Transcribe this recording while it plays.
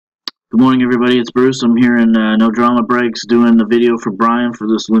Good morning, everybody. It's Bruce. I'm here in No Drama Breaks doing the video for Brian for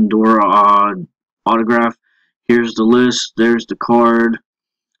this Lindor autograph. Here's the list. There's the card.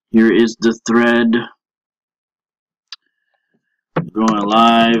 Here is the thread. Going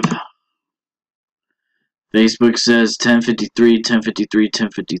live. Facebook says 1053, 1053,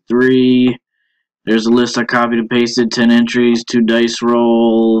 1053. There's a list I copied and pasted. 10 entries, 2 dice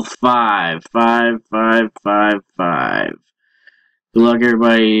roll, 5, 5, 5, 5, 5. Good luck,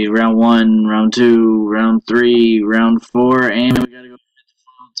 everybody. Round 1, round 2, round 3, round 4, and we gotta go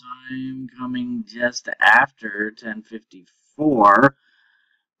time coming just after 10:54.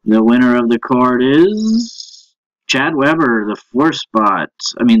 The winner of the card is Chad Weber, the 4 spot.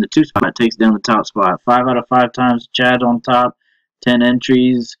 The 2 spot takes down the top spot. 5 out of 5 times Chad on top. 10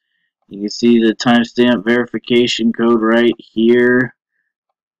 entries. You can see the timestamp verification code right here.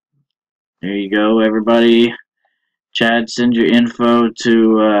 There you go, everybody. Chad, send your info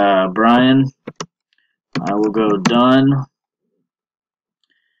to Brian. I will go done.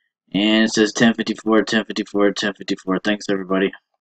 And it says 1054, 1054, 1054. Thanks, everybody.